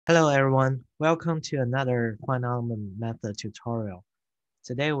Hello everyone, welcome to another fine element method tutorial.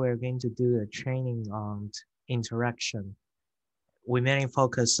 Today we're going to do a training on interaction. We mainly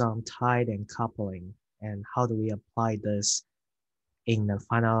focus on tide and coupling and how do we apply this in the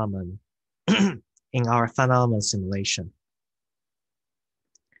fine element in our fine element simulation.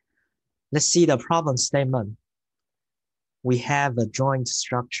 Let's see the problem statement. We have a joint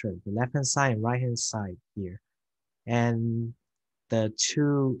structure, the left hand side and right hand side here, and the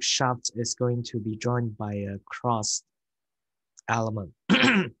two shafts is going to be joined by a cross element.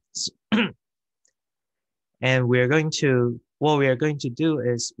 And what we are going to do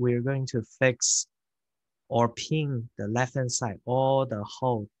is we're going to fix or pin the left hand side or the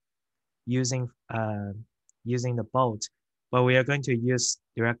hole using using the bolt, but we are going to use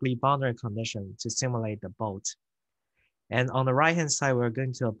directly boundary condition to simulate the bolt. And on the right hand side, we're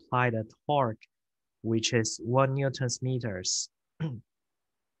going to apply the torque, which is 1 newtons meters.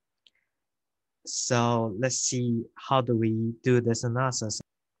 So let's see, how do we do this analysis?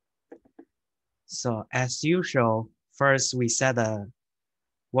 So as usual, first we set a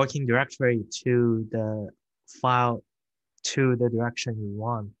working directory to the file to the direction you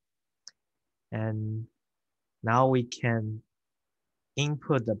want. And now we can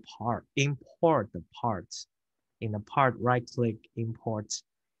import the part. In the part, right click, import.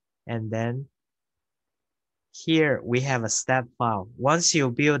 And then here we have a step file. Once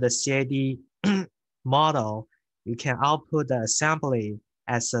you build the CAD model, you can output the assembly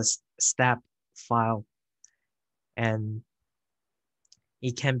as a step file, and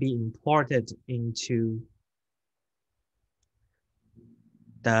it can be imported into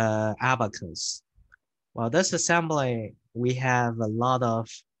the Abaqus. Well, this assembly, we have a lot of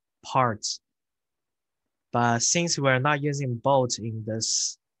parts, but since we're not using bolts in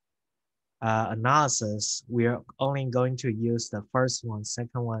this analysis, we're only going to use the first one,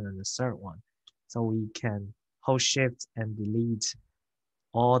 second one, and the third one. So we can hold shift and delete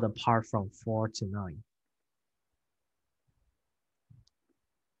all the part from 4 to 9.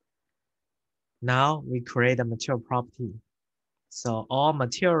 Now we create a material property. So all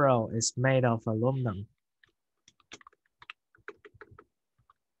material is made of aluminum.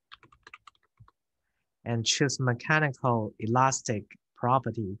 And choose mechanical elastic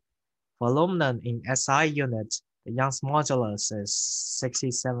property. For aluminum in SI unit, the Young's modulus is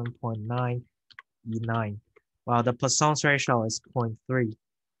 67.9 E9, while the Poisson's ratio is 0.3.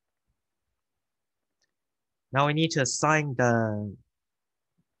 Now we need to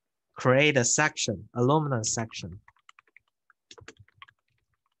create a section, aluminum section.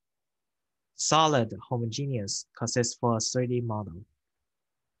 Solid, homogeneous, because it's for a 3D model.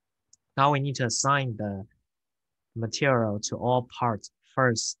 Now we need to assign the material to all parts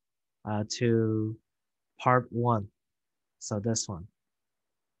first, to part 1. So this one.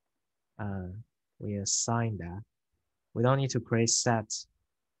 We assign that. We don't need to create sets.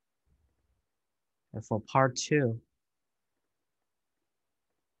 And for part 2,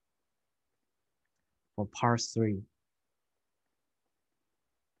 for part 3,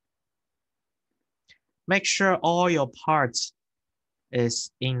 make sure all your parts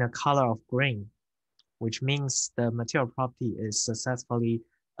is in the color of green, which means the material property is successfully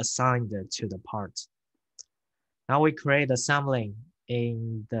assigned to the part. Now we create assembling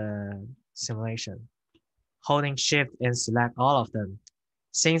in the simulation, holding shift and select all of them.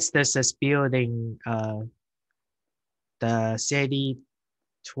 Since this is building the CAD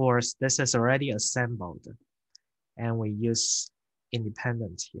tools, this is already assembled, and we use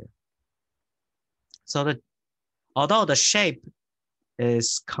independent here. So although the shape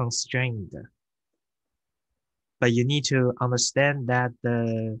is constrained, but you need to understand that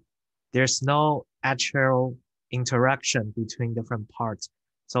there's no actual interaction between different parts.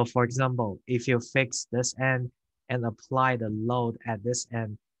 So for example, if you fix this end and apply the load at this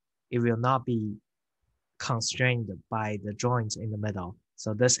end, it will not be constrained by the joints in the middle.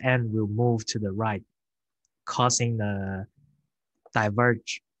 So this end will move to the right, causing the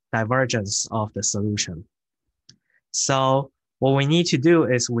divergence of the solution. So what we need to do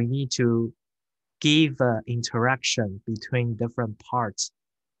is we need to give interaction between different parts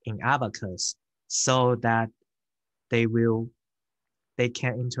in Abaqus so that they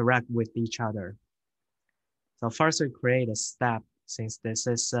can interact with each other. So first we create a step, since this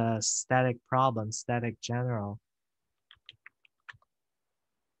is a static problem, static general,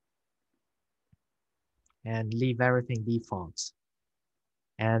 and leave everything default.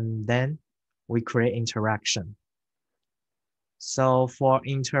 And then we create interaction. So for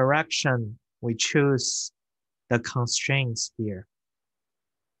interaction, we choose the constraints here.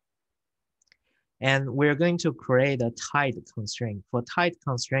 And we're going to create a tight constraint. For tight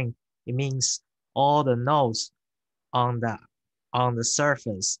constraint, it means all the nodes on the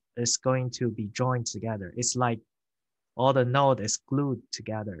surface is going to be joined together. It's like all the node is glued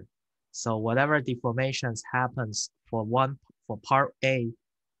together. So whatever deformations happens for part A,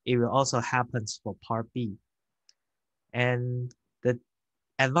 it will also happens for part B. And the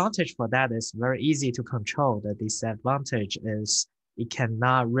advantage for that is very easy to control. The disadvantage is it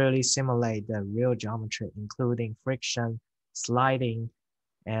cannot really simulate the real geometry, including friction, sliding,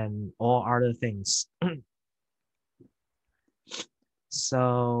 and all other things.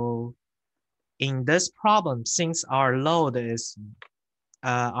 So in this problem, since our load is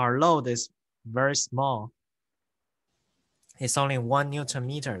very small, it's only 1 Newton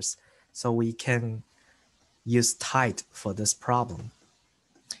meters, so we can use tight for this problem.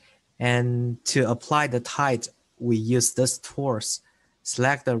 And to apply the tight, we use this tools.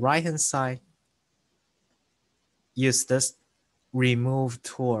 Select the right-hand side, use this remove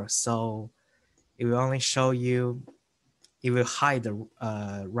tool. So it will only show you, it will hide the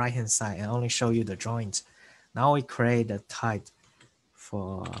right-hand side and only show you the joint. Now we create a tight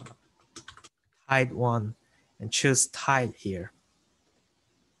for tight one and choose tight here.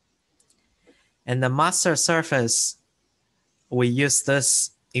 And the master surface, we use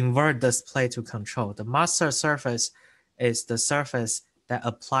this, invert this plate to control. The master surface is the surface that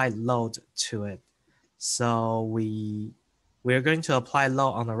applied load to it. So we're going to apply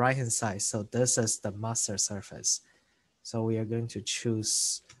load on the right hand side. So this is the master surface. So we are going to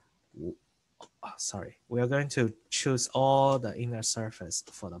choose, we are going to choose all the inner surface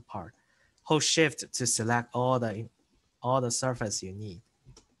for the part. Hold shift to select all the surface you need.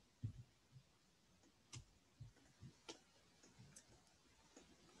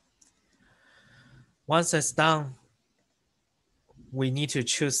 Once it's done, we need to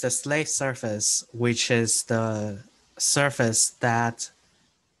choose the slave surface, which is the surface that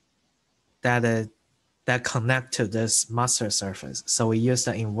connect to this master surface. So we use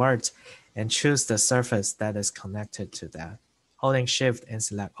the invert and choose the surface that is connected to that. Holding shift and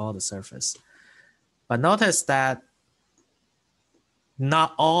select all the surface. But notice that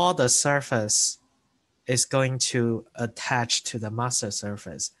not all the surface is going to attach to the master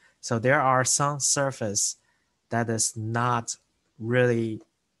surface. So there are some surface that is not really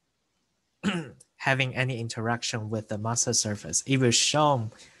having any interaction with the master surface. It will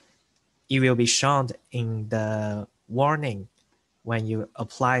be shown in the warning when you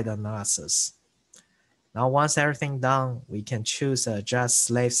apply the analysis. Now, once everything done, we can choose adjust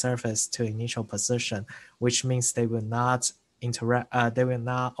slave surface to initial position, which means they will not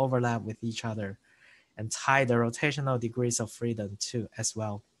overlap with each other, and tie the rotational degrees of freedom too as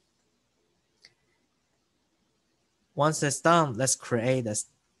well. Once it's done, let's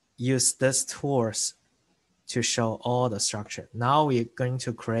use this tools to show all the structure. Now we're going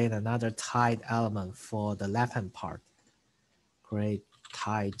to create another tied element for the left-hand part. Create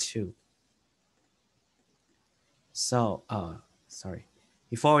tie 2. So,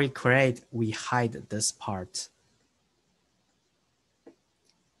 before we create, we hide this part.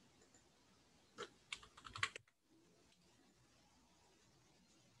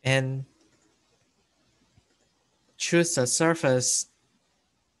 And choose the surface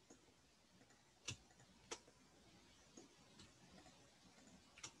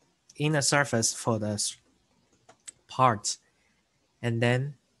inner surface for the part, and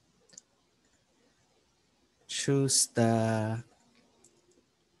then choose the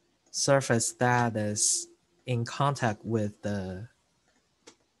surface that is in contact with the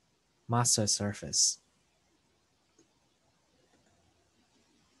master surface.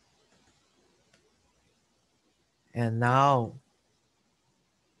 And now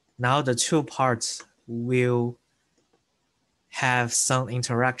the two parts will have some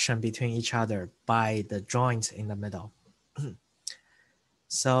interaction between each other by the joint in the middle.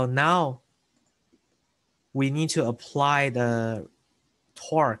 So now we need to apply the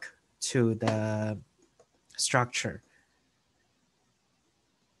torque to the structure.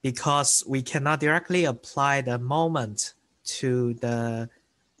 Because we cannot directly apply the moment to the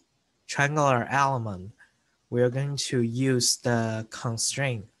triangular element, we're going to use the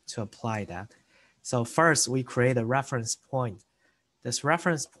constraint to apply that. So first, we create a reference point. This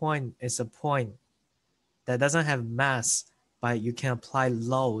reference point is a point that doesn't have mass, but you can apply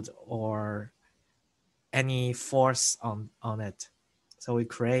load or any force on it. So we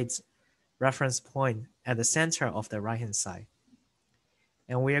create reference point at the center of the right-hand side.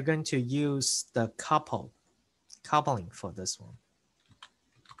 And we are going to use the coupling for this one.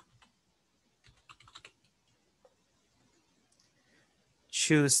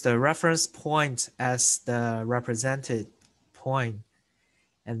 choose the reference point as the represented point,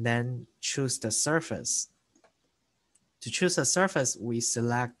 and then choose the surface. To choose a surface, we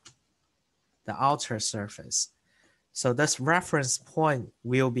select the outer surface. So this reference point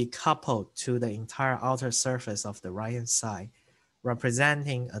will be coupled to the entire outer surface of the right-hand side,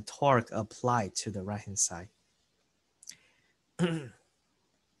 representing a torque applied to the right-hand side.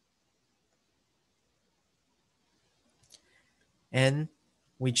 And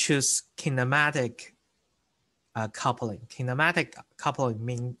we choose kinematic coupling. Kinematic coupling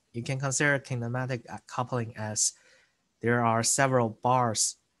means you can consider kinematic coupling as there are several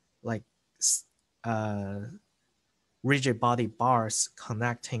bars, like rigid body bars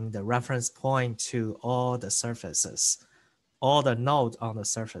connecting the reference point to all the surfaces, all the nodes on the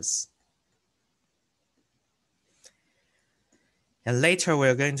surface. And later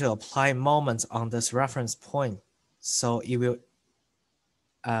we're going to apply moments on this reference point. So it will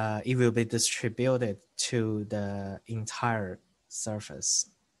be distributed to the entire surface.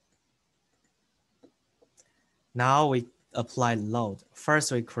 Now we apply load.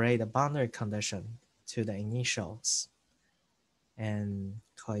 First, we create a boundary condition to the initials and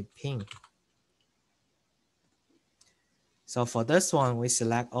call it pin. So for this one, we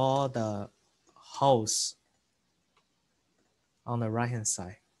select all the holes on the right-hand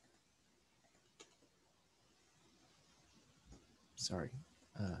side. Sorry.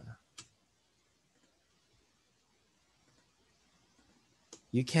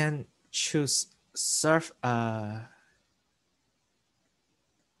 You can choose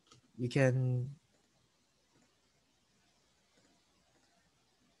you can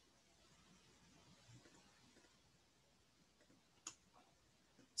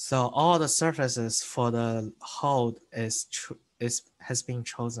so all the surfaces for the hole has been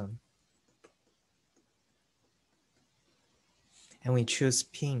chosen. And we choose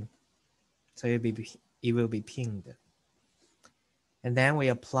pin. So it will be pinned. And then we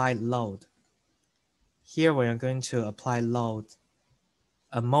apply load. Here we are going to apply load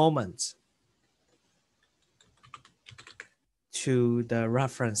a moment to the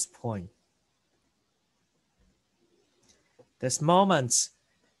reference point. This moment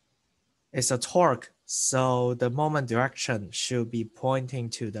is a torque, so the moment direction should be pointing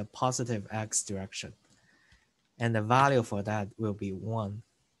to the positive x direction. And the value for that will be 1.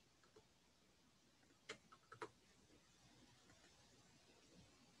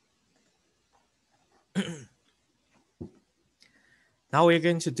 Now we're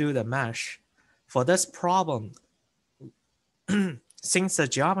going to do the mesh. For this problem, since the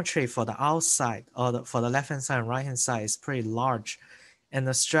geometry for the outside or for the left-hand side and right-hand side is pretty large, and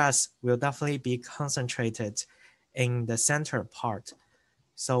the stress will definitely be concentrated in the center part.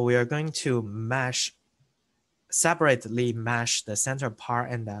 So we are going to separately mesh the center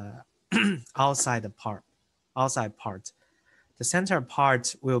part and the outside part. The center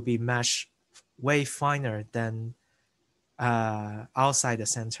part will be meshed way finer than outside the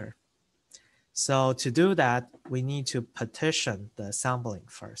center. So to do that, we need to partition the assembling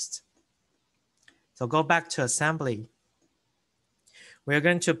first. So go back to assembly. We're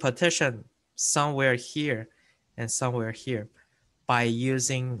going to partition somewhere here and somewhere here by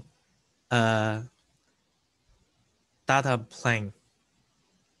using a data plane.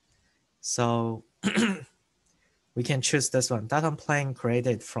 So we can choose this one, data plane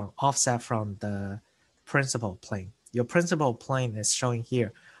created from offset from the principal plane. Your principal plane is showing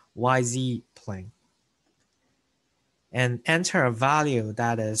here, YZ plane. And enter a value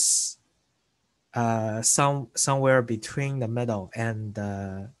that is somewhere between the middle and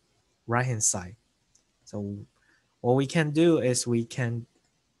the right-hand side. So what we can do is we can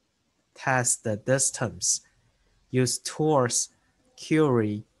test the distance, use Torsion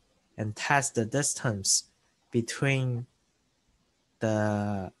query, and test the distance between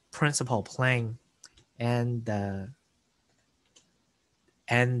the principal plane and the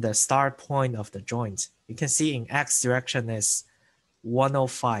start point of the joint. You can see in x direction is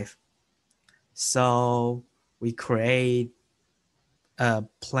 105. So we create a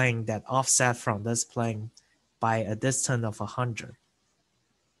plane that offset from this plane by a distance of 100.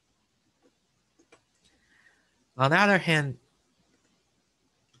 On the other hand,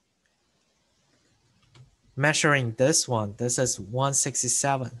 measuring this one, this is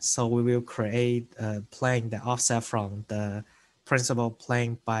 167. So we will create a plane that offset from the principal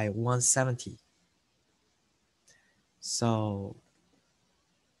plane by 170. So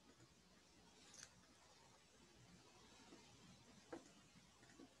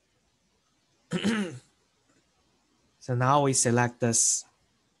so now we select this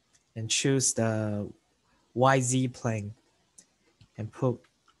and choose the YZ plane. and put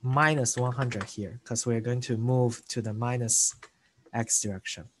minus 100 here because we're going to move to the minus x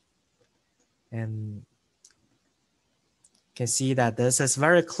direction. And you can see that this is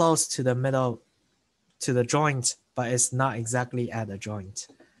very close to the middle, to the joint, but it's not exactly at the joint.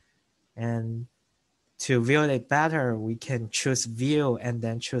 And to view it better, we can choose view and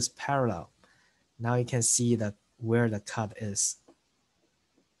then choose parallel. Now you can see that where the cut is.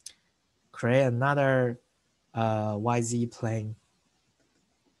 Create another YZ plane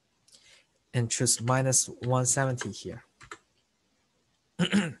and choose minus 170 here.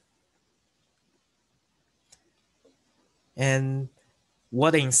 And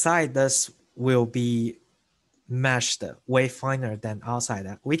what inside this will be meshed way finer than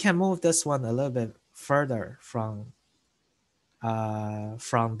outside. We can move this one a little bit further from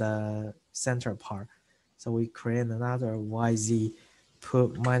the center part. So we create another YZ,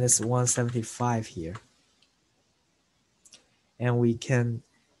 put minus 175 here. And we can,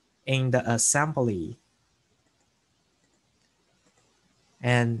 in the assembly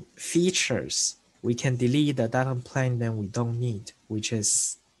and features, we can delete the datum plane that we don't need, which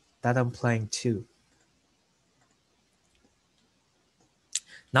is datum plane 2.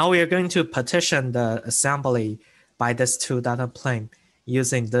 Now we are going to partition the assembly by this 2 datum plane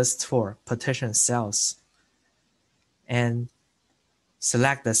using this tool, partition cells, and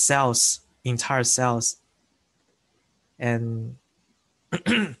select the cells, entire cells, and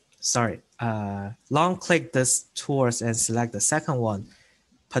long click this tools and select the second one,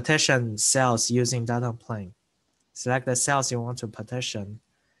 partition cells using datum plane. Select the cells you want to partition,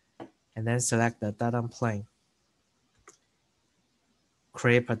 and then select the datum plane.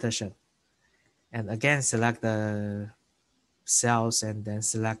 Create partition. And again, select the cells and then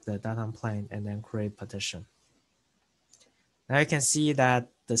select the datum plane and then create partition. Now you can see that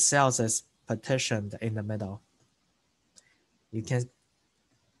the cells is partitioned in the middle. It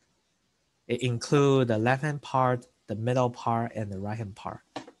includes the left-hand part, the middle part, and the right-hand part.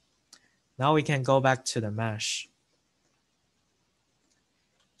 Now we can go back to the mesh.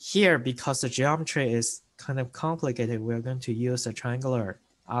 Here, because the geometry is kind of complicated, we're going to use a triangular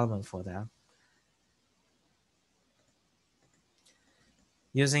element for that.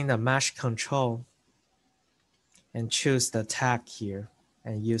 Using the mesh control and choose the tag here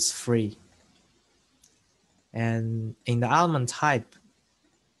and use free. And in the element type,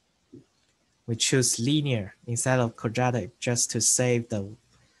 we choose linear instead of quadratic just to save the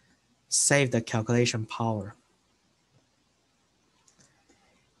calculation power.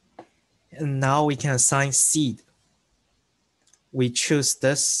 And now we can assign seed. We choose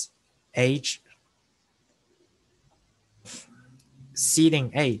this age,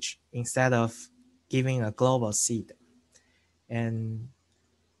 seeding age, instead of giving a global seed. And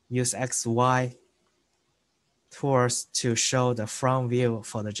use XY tools to show the front view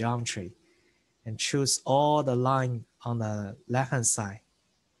for the geometry. And choose all the line on the left-hand side.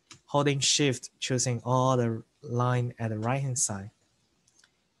 Holding Shift, choosing all the line at the right-hand side.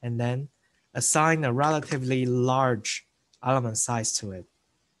 And then assign a relatively large element size to it.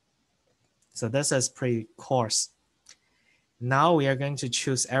 So this is pretty coarse. Now we are going to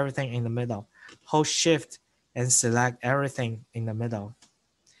choose everything in the middle. Hold Shift and select everything in the middle.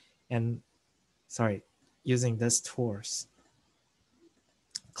 And using this tools.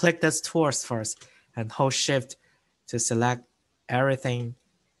 Click this tools first and hold Shift to select everything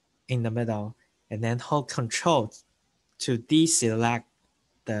in the middle, and then hold Control to deselect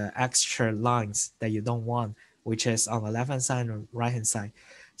the extra lines that you don't want, which is on the left-hand side and right-hand side.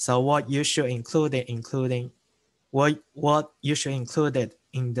 So what you should include it, what you should include it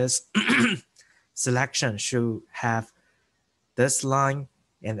in this selection should have this line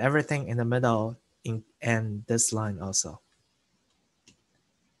and everything in the middle and this line also.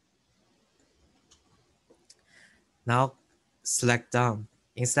 Now select down.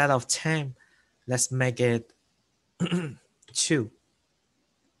 Instead of 10, let's make it 2.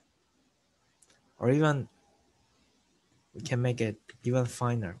 Or even, we can make it even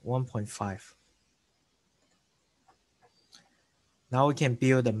finer, 1.5. Now we can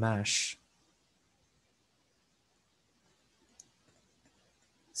build a mesh.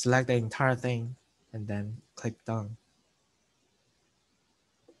 Select the entire thing and then click done.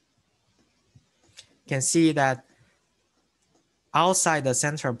 You can see that outside the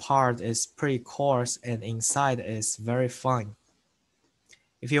center part is pretty coarse and inside is very fine.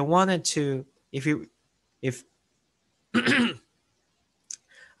 If you wanted to, if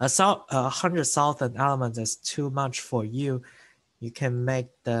 100,000 elements is too much for you, you can make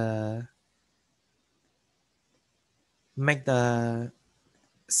the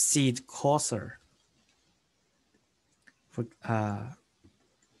seed coarser.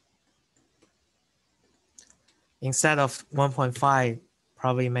 Instead of 1.5,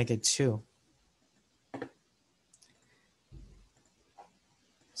 probably make it 2.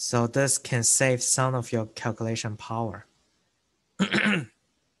 So this can save some of your calculation power.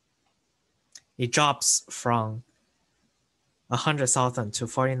 It drops from 100,000 to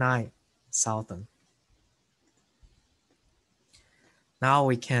 49,000. Now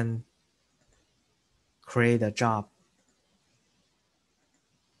we can create a job,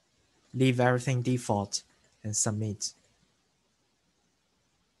 leave everything default, and submit.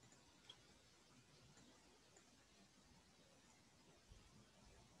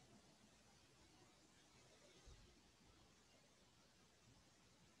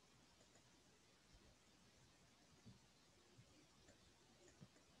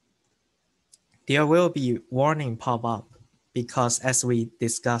 There will be warning pop up because, as we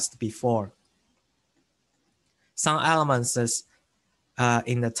discussed before, some elements is,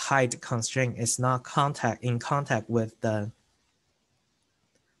 in the tied constraint is not in contact with the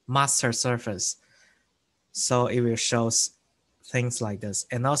master surface. So it will show things like this.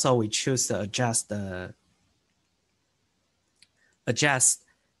 And also we choose to adjust the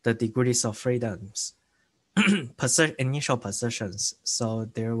degrees of freedoms, initial positions. So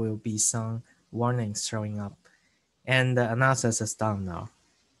there will be some warnings showing up. And the analysis is done now.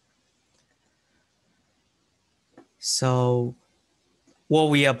 So what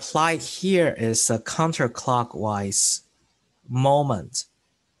we applied here is a counterclockwise moment.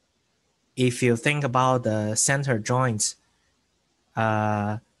 If you think about the center joint,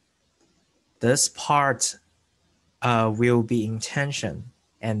 this part will be in tension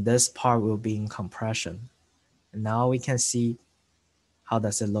and this part will be in compression. And now we can see how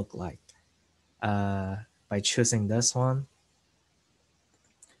does it look like by choosing this one,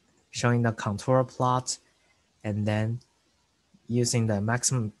 showing the contour plot, and then using the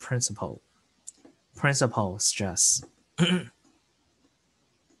maximum principal stress.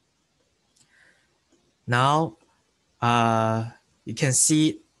 Now you can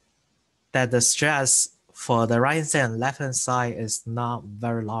see that the stress for the right hand side and left hand side is not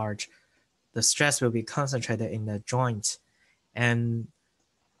very large. The stress will be concentrated in the joint, and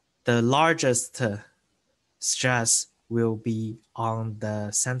the largest stress will be on the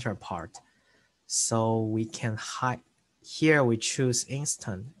center part. So we can hide, here we choose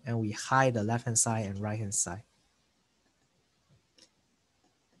instant and we hide the left hand side and right hand side.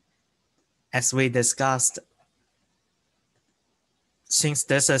 As we discussed, since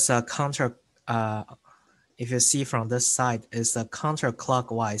this is a counter, if you see from this side, it's a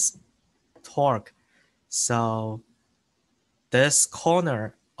counterclockwise torque. So this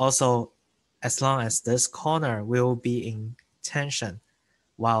corner also, as long as this corner will be in tension,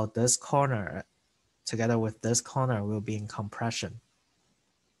 while this corner together with this corner will be in compression.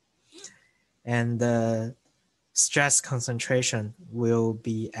 And the stress concentration will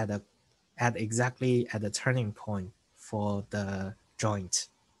be at exactly at the turning point for the joint.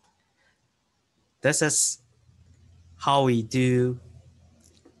 This is how we do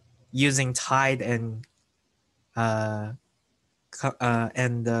using tied and the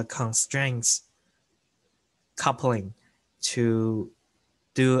constraints coupling to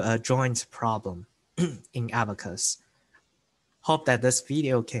do a joint problem in Abaqus. Hope that this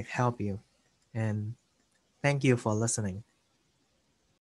video can help you, and thank you for listening.